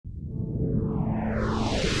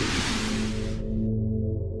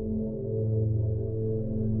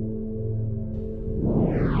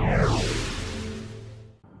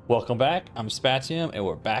Welcome back, I'm Spatium, and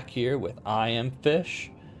we're back here with I Am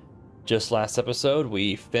Fish. Just last episode,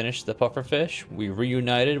 we finished the pufferfish, we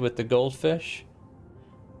reunited with the goldfish,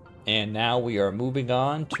 and now we are moving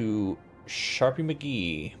on to Sharpie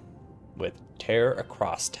McGee with Tear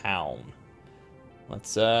Across Town.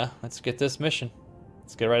 Let's get this mission.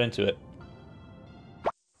 Let's get right into it.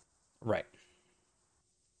 Right.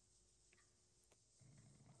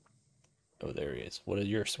 Oh, there he is.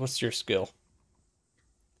 What's your skill?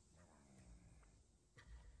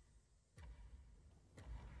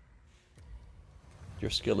 Your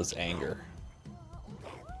skill is anger.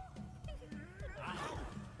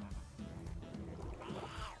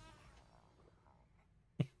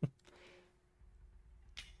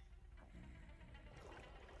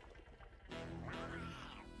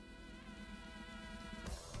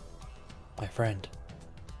 My friend.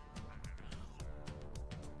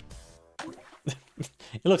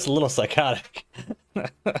 He looks a little psychotic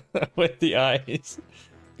with the eyes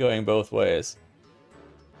going both ways.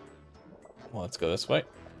 Well, let's go this way.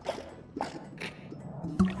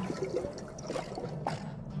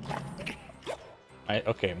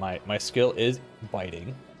 Okay, my skill is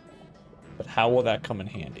biting, but how will that come in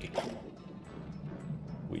handy?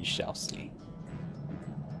 We shall see.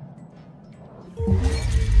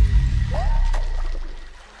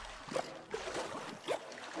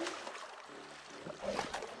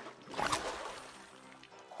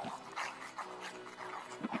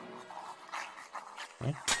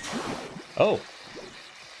 Okay. Oh!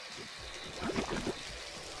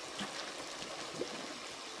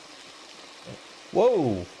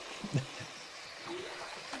 Whoa!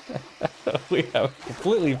 We have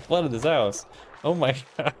completely flooded this house. Oh my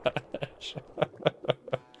gosh.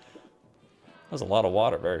 That was a lot of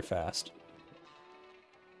water very fast.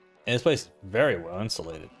 And this place is very well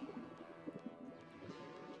insulated.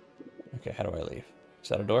 Okay, how do I leave? Is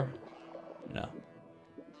that a door? No.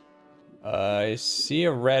 I see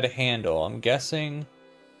a red handle. I'm guessing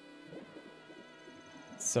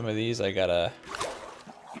some of these I gotta...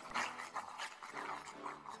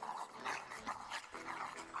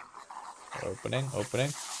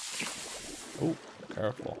 Opening. Oh,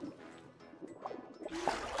 careful.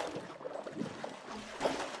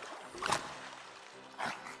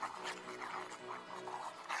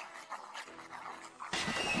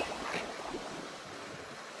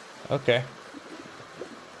 Okay.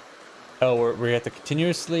 Oh, we have to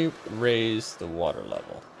continuously raise the water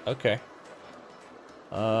level. Okay.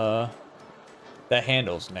 That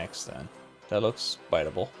handle's next then. That looks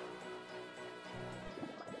biteable.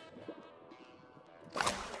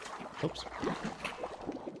 Oops.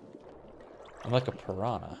 I'm like a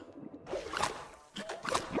piranha.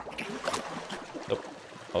 Nope.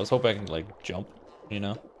 I was hoping I can like jump, you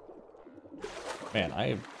know? Man, I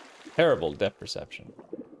have terrible depth perception.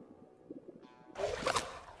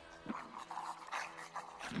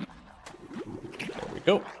 There we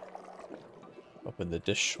go. Open the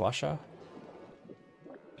dishwasher.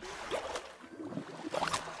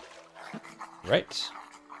 Right.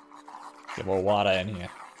 Get more water in here.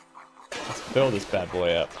 Let's fill this bad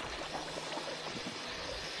boy up.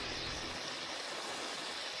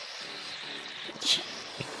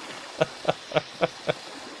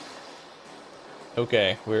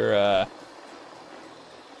 Okay, we're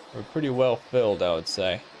pretty well filled, I would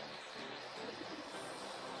say.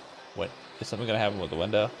 What? Is something gonna happen with the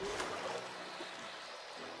window?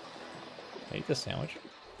 Can I eat this sandwich?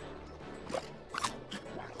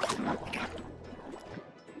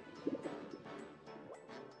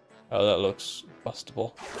 Oh, that looks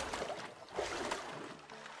bustable.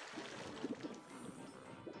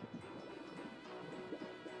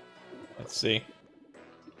 Let's see.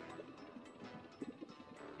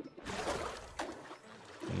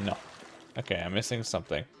 No. Okay, I'm missing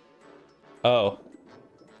something. Oh.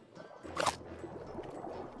 Oh,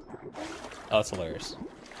 that's hilarious.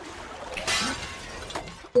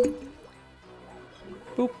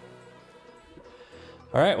 Boop.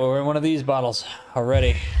 Alright, well, we're in one of these bottles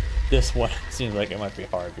already. This one seems like it might be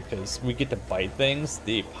hard because we get to bite things.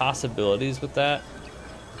 The possibilities with that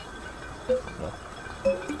are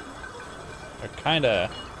kind of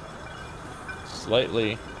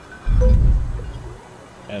slightly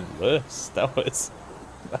endless. That was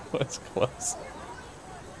close.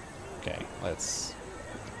 Okay, let's.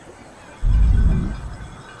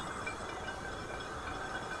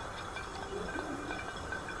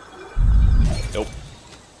 Nope.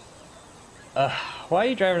 Why are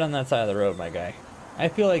you driving on that side of the road, my guy? I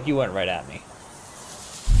feel like you went right at me.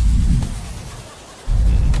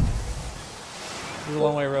 This is a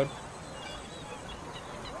one-way road.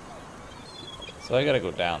 So I gotta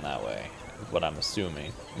go down that way. is what I'm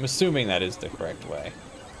assuming. I'm assuming that is the correct way.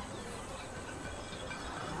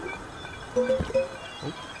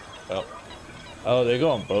 Oop. Oh. Oh, they go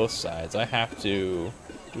on both sides. I have to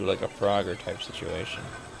do like a Frogger type situation.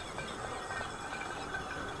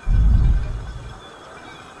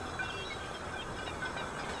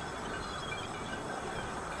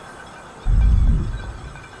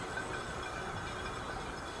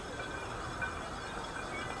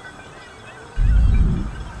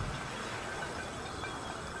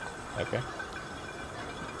 Okay.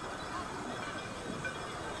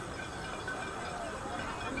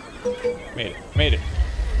 Made it.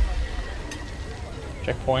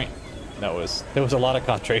 Checkpoint. There was a lot of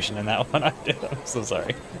concentration in that one. I did. I'm so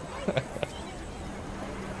sorry.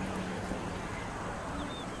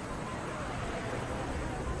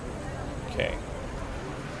 Okay.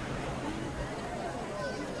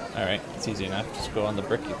 All right, it's easy enough. Just go on the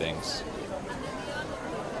bricky things.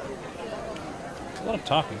 There's a lot of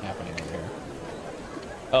talking happening over here.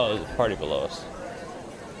 Oh, there's a party below us.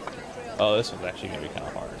 Oh, this one's actually gonna be kind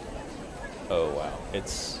of hard. Oh wow, it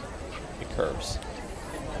curves.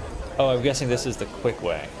 Oh, I'm guessing this is the quick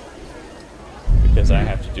way because I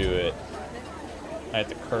have to do it. I have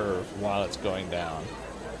to curve while it's going down.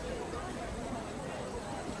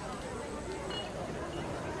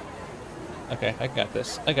 Okay, I got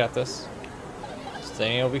this. I got this.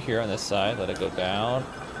 Staying over here on this side. Let it go down.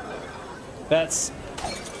 That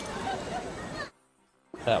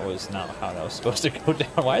was not how that was supposed to go down.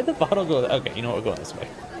 Why did the bottle go? Okay, you know what? We're going this way.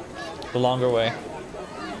 The longer way.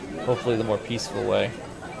 Hopefully the more peaceful way.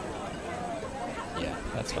 Yeah,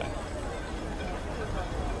 that's fine.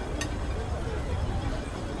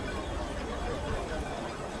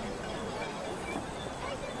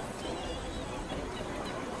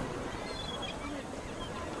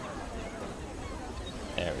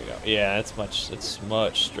 There we go. Yeah, it's much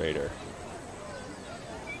straighter.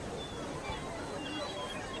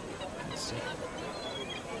 Let's see.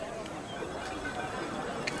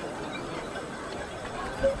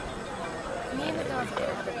 There we go.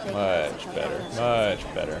 Much better. Much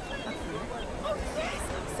better. Oh, yes,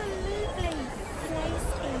 absolutely. Place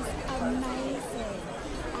is amazing.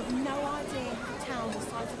 I've no idea how town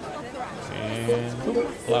decides to operate. And oop,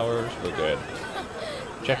 flowers, we're good.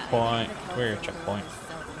 Checkpoint. We're at checkpoint.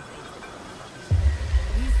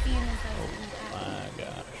 Oh my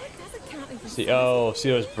gosh. See, oh, see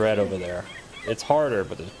there's bread over there. It's harder,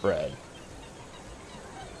 but there's bread.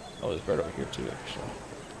 Oh, there's bread over here too, actually.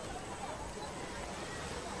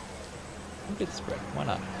 We'll get this bread. Why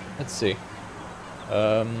not? Let's see.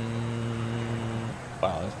 Wow,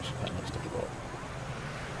 this actually kind of looks difficult.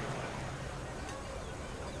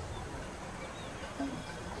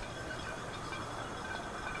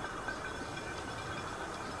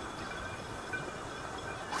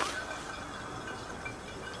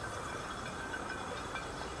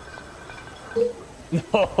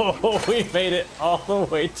 No, we made it all the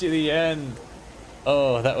way to the end.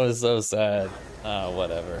 Oh, that was so sad. Oh,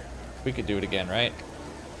 whatever. We could do it again, right?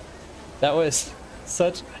 That was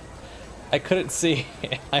such... I couldn't see.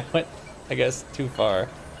 I went, I guess, too far.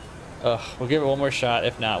 Ugh, we'll give it one more shot.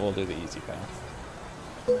 If not, we'll do the easy path.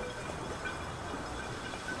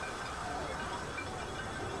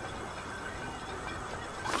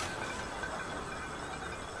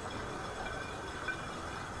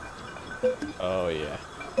 Oh yeah.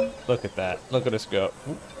 Look at that. Look at us go.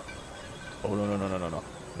 Ooh. Oh no no no no no no.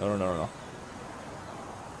 No no no no no.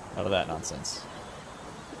 None of that nonsense.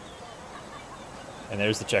 And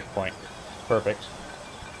there's the checkpoint. Perfect.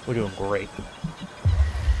 We're doing great.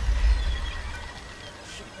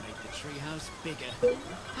 Should make the treehouse bigger.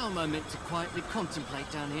 How am I meant to quietly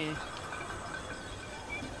contemplate down here?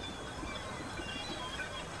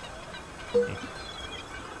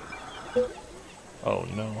 Oh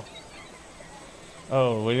no.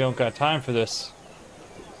 Oh, we don't got time for this.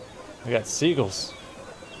 We got seagulls.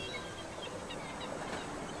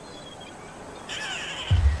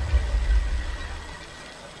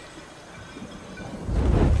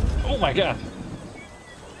 Oh my god.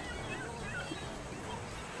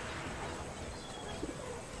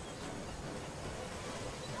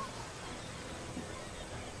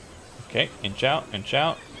 Okay, inch out, inch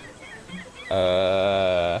out.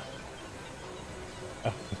 Oh,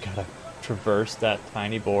 we gotta traverse that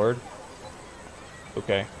tiny board.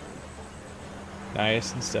 Okay.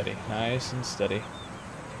 Nice and steady, nice and steady.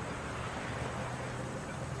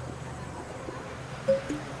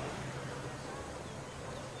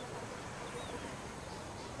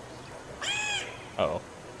 Uh-oh.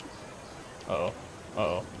 Uh-oh.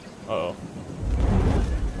 Uh-oh. Uh-oh.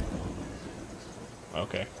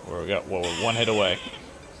 Okay, where we got? Well, we're one hit away.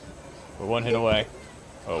 We're one hit away.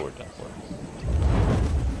 Oh, we're done for.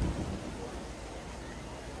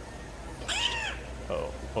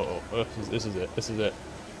 Oh, this is it. This is it.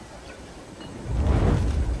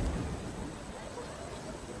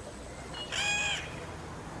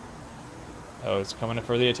 Oh, it's coming in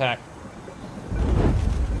for the attack.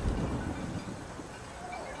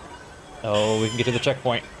 Oh, we can get to the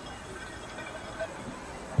checkpoint.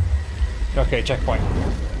 Okay, checkpoint.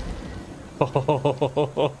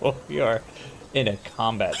 Oh, we are in a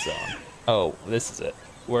combat zone. Oh, this is it.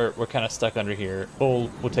 We're kind of stuck under here. Oh,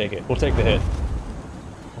 we'll take it. We'll take the hit.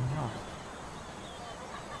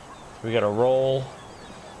 We gotta roll.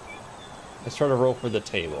 Let's try to roll for the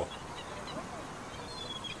table.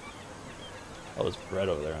 Oh, there's bread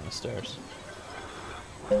over there on the stairs.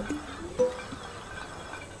 Oh.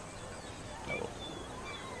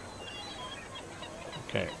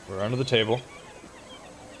 Okay, we're under the table.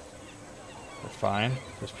 We're fine.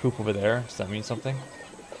 There's poop over there. Does that mean something?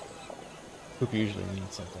 Poop usually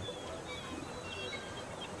means something.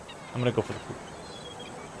 I'm gonna go for the poop.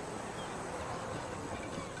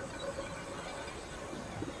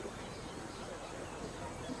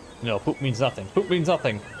 No, poop means nothing. Poop means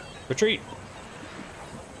nothing. Retreat!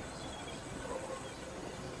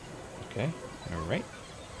 Okay, alright.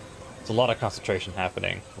 There's a lot of concentration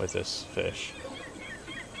happening with this fish.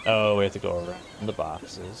 Oh, we have to go around the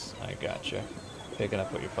boxes. I gotcha. Picking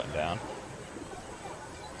up what you're putting down.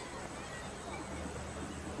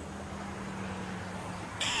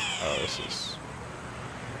 Oh, this is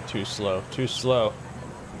too slow. Too slow.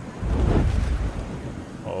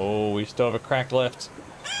 Oh, we still have a cracked lift.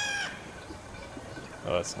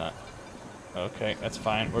 Oh, that's not. Okay, that's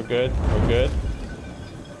fine. We're good. We're good.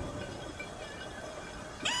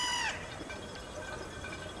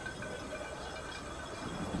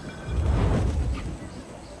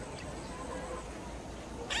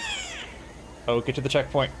 Oh, get to the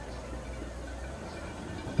checkpoint.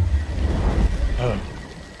 Oh.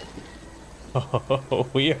 Oh,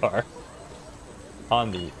 we are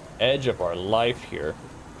on the edge of our life here.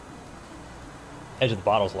 Edge of the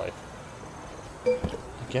bottle's life.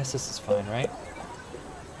 I guess this is fine, right?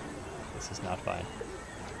 This is not fine.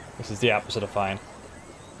 This is the opposite of fine.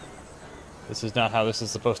 This is not how this is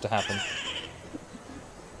supposed to happen.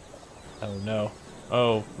 Oh no.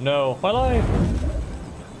 Oh no, my life!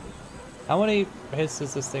 How many hits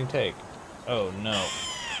does this thing take? Oh no.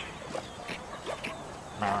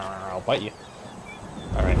 I'll bite you.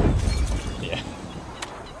 Alright. Yeah.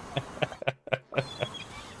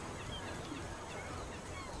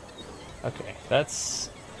 Okay,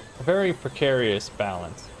 that's a very precarious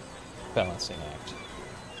balancing act.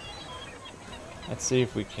 Let's see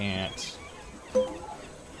if we can't.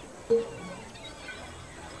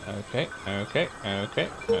 Okay, okay, okay,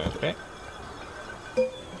 okay.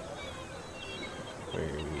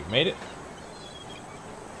 We made it.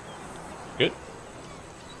 Good.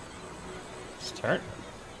 Let's turn.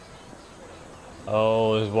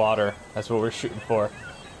 Oh, there's water. That's what we're shooting for.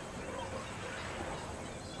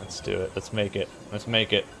 Let's do it. Let's make it. Let's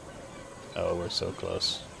make it. Oh, we're so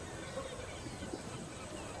close.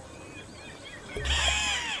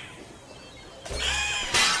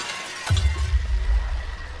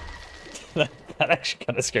 That actually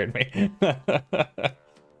kind of scared me.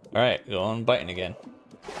 Alright, go on biting again.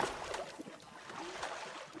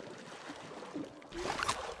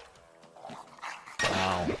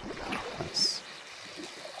 Wow. Nice.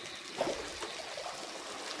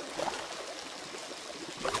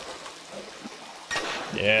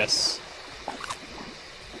 Yes.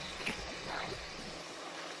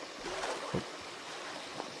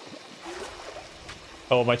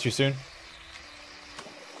 Oh, am I too soon?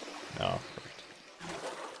 No. Perfect.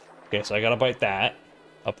 Okay, so I gotta bite that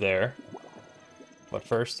up there. But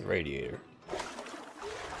first, the radiator.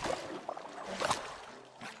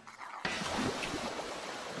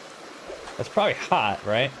 That's probably hot,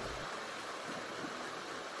 right?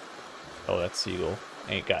 Oh, that seagull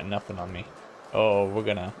ain't got nothing on me. Oh, we're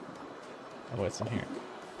gonna... Oh, what's in here?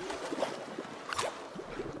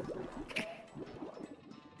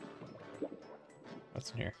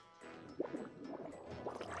 What's in here?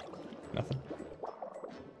 Nothing.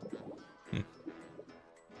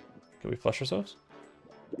 Can we flush ourselves?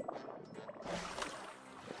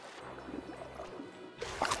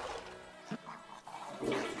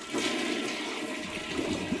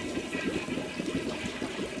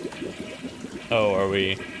 Oh, are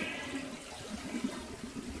we...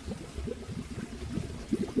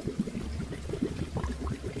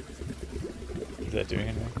 Is that doing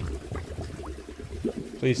anything?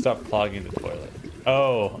 Please stop clogging the toilet.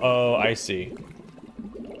 Oh, I see.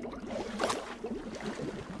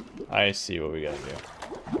 I see what we gotta do.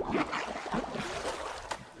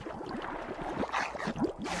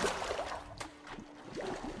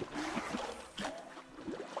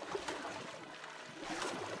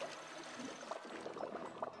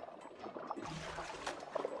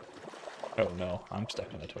 Oh no, I'm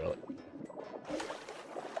stuck in the toilet.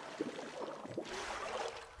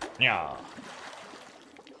 Yeah.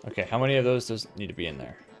 Okay, how many of those does need to be in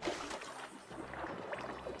there?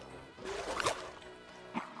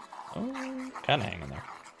 Oh, kind of hanging there.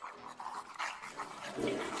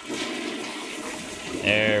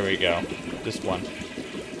 There we go. Just one.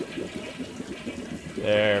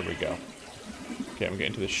 There we go. Okay, I'm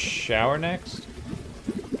getting to the shower next.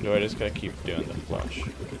 Or do I just gotta keep doing the flush?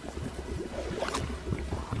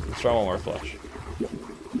 Let's try one more flush.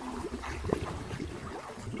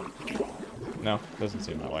 No, doesn't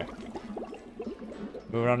seem that way.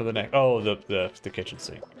 Moving on to the next. Oh, the kitchen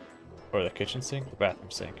sink. Or the kitchen sink? The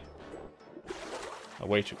bathroom sink. Oh,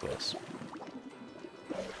 way too close.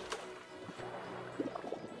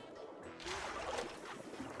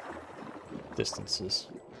 Distances.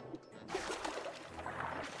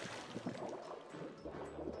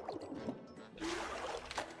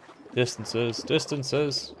 Distances,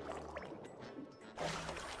 distances.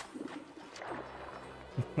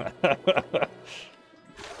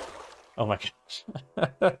 Oh my gosh.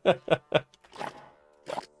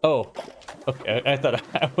 Oh, okay. I thought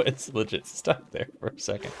I was legit stuck there for a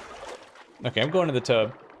second. Okay, I'm going to the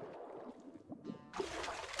tub.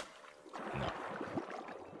 No.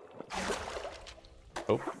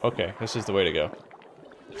 Oh, okay. This is the way to go.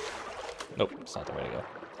 Nope, it's not the way to go.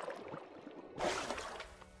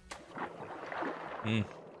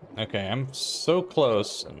 Okay, I'm so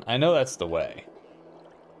close, and I know that's the way.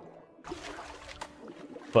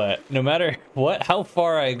 But no matter how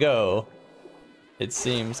far I go, it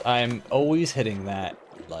seems I'm always hitting that,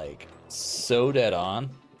 like, so dead on.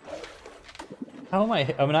 How am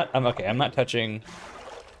I? I'm okay, I'm not touching.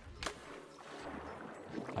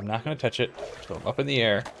 I'm not gonna touch it, so I'm up in the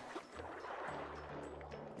air.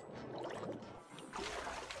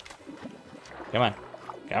 Come on,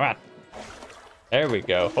 come on. There we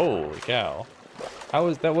go. Holy cow.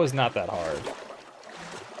 That was not that hard.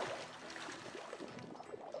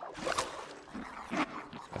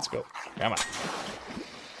 Let's go. Come on.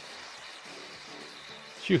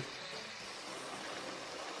 Phew.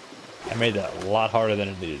 I made that a lot harder than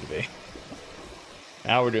it needed to be.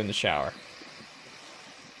 Now we're doing the shower.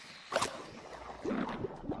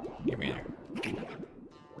 Give me there.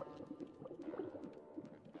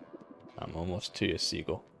 I'm almost to you,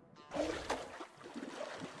 seagull.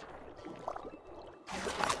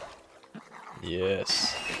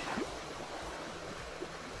 Yes.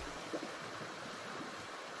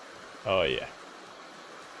 Oh yeah.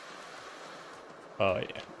 Oh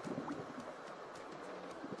yeah.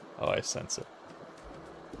 Oh, I sense it.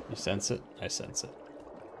 You sense it? I sense it.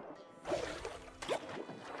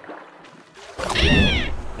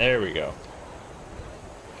 There we go.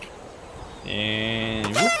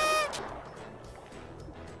 And whoop.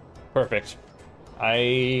 Perfect.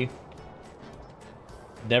 I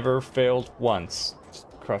never failed once. Just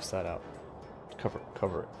cross that out. Cover it,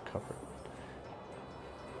 cover it, cover it.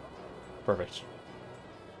 Perfect.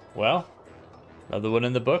 Well, another one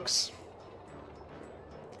in the books.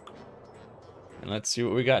 And let's see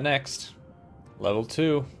what we got next. Level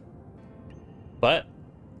 2. But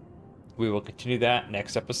we will continue that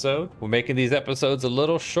next episode. We're making these episodes a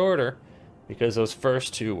little shorter because those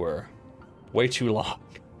first two were way too long.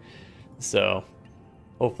 So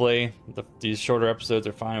hopefully these shorter episodes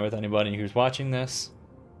are fine with anybody who's watching this.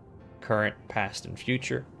 Current, past, and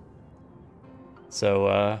future.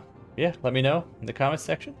 So yeah, let me know in the comments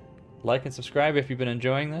section. Like and subscribe if you've been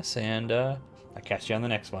enjoying this, and I'll catch you on the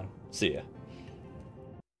next one. See ya.